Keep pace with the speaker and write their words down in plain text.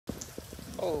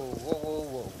Oh, whoa, whoa,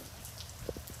 whoa.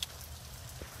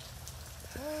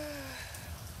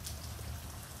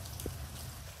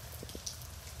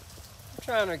 I'm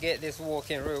trying to get this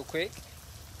walk in real quick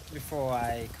before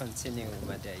I continue with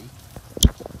my day.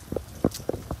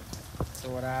 So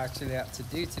what I actually have to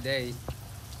do today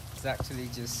is actually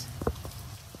just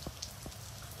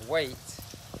wait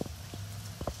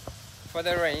for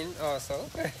the rain also.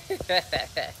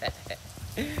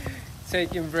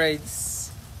 Taking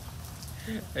breaks,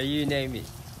 or you name it.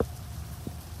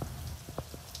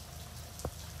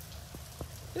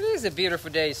 It is a beautiful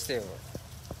day still.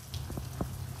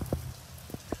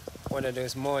 One of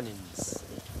those mornings.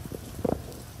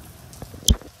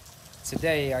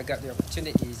 Today I got the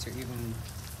opportunity to even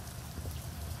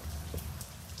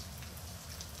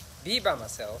be by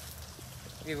myself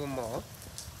even more,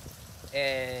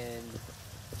 and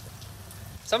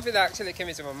something that actually came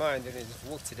into my mind during this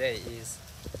walk today is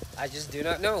I just do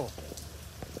not know.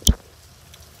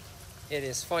 It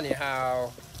is funny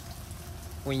how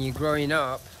when you're growing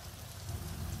up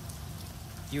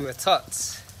you were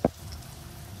taught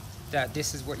that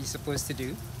this is what you're supposed to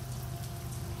do,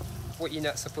 what you're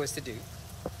not supposed to do,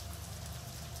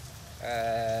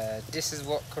 this is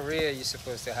what career you're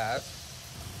supposed to have.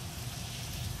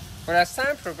 But as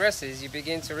time progresses, you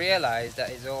begin to realize that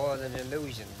it's all an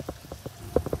illusion,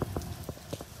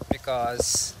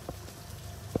 because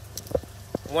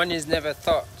one is never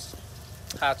taught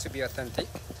how to be authentic.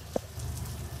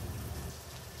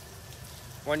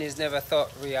 One is never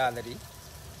taught reality.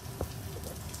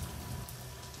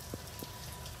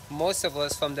 Most of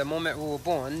us, from the moment we were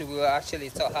born, we were actually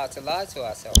taught how to lie to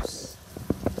ourselves.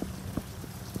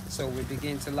 So we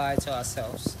begin to lie to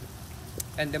ourselves.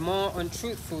 And the more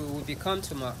untruthful we become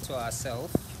to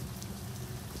ourselves,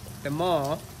 the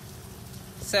more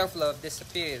self-love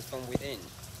disappears from within.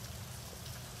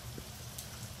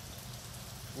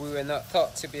 We were not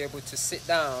taught to be able to sit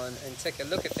down and take a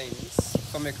look at things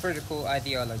from a critical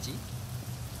ideology,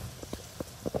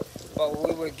 but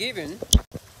we were given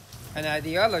an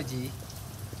ideology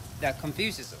that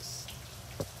confuses us,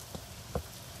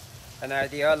 an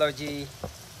ideology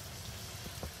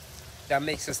that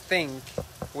makes us think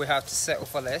we have to settle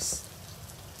for less,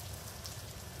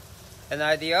 an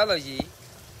ideology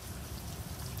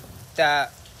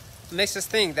that makes us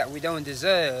think that we don't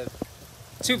deserve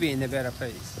to be in a better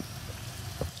place.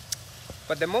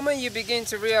 But the moment you begin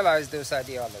to realize those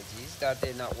ideologies, that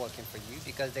they're not working for you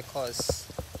because they cause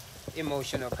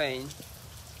emotional pain,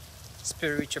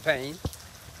 spiritual pain,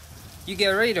 you get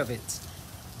rid of it.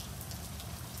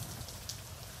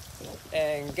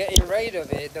 And getting rid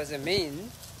of it doesn't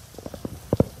mean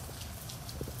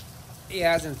it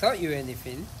hasn't taught you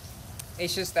anything.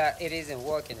 It's just that it isn't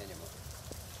working anymore.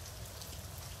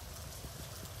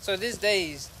 So these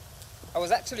days, I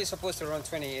was actually supposed to run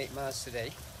 28 miles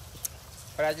today,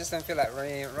 but I just don't feel like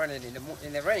running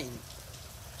in the rain.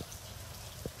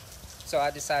 So I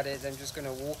decided I'm just going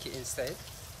to walk it instead,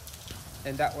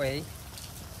 and that way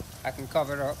I can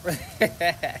cover up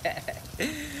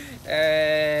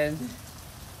and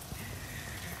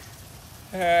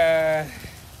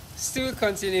still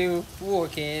continue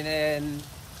walking and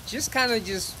just kind of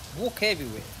just walk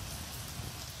everywhere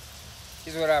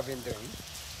is what I've been doing.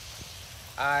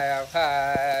 I have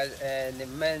had an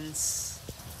immense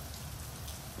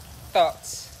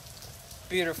thought,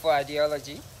 beautiful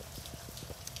ideology,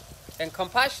 and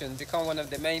compassion become one of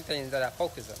the main things that I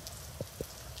focus on.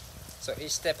 So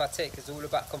each step I take is all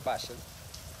about compassion.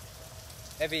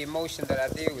 Every emotion that I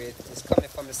deal with is coming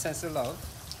from a sense of love.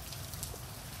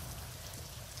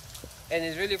 And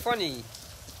it's really funny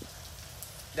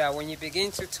that when you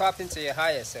begin to tap into your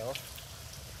higher self,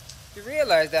 you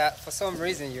realize that for some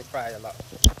reason you cry a lot.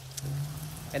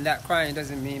 And that crying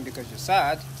doesn't mean because you're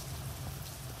sad.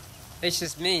 It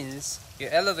just means you're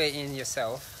elevating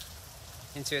yourself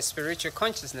into a spiritual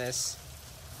consciousness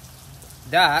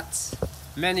that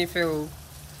many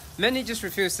just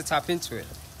refuse to tap into it.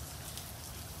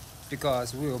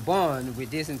 Because we were born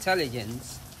with this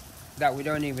intelligence that we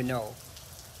don't even know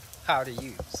how to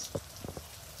use.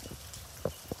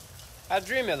 I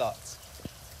dream a lot.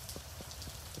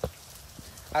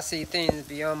 I see things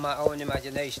beyond my own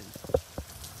imagination.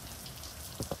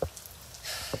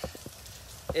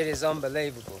 It is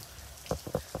unbelievable.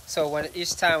 So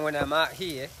each time when I'm out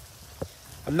here,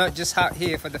 I'm not just out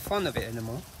here for the fun of it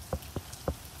anymore.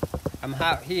 I'm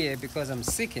out here because I'm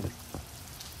seeking,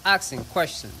 asking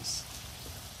questions.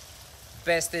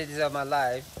 Best stages of my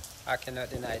life, I cannot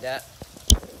deny that.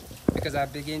 Because I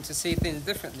begin to see things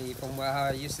differently from how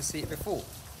I used to see it before.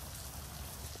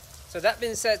 So that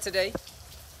being said today,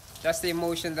 that's the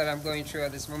emotion that I'm going through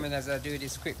at this moment as I do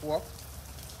this quick walk.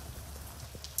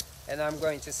 And I'm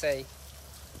going to say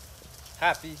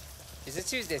happy. Is it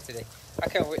Tuesday today? I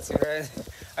can't wait to run.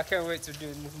 I can't wait to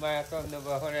do marathon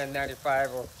number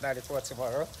 195 or 94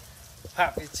 tomorrow.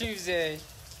 Happy Tuesday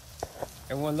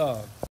and one love.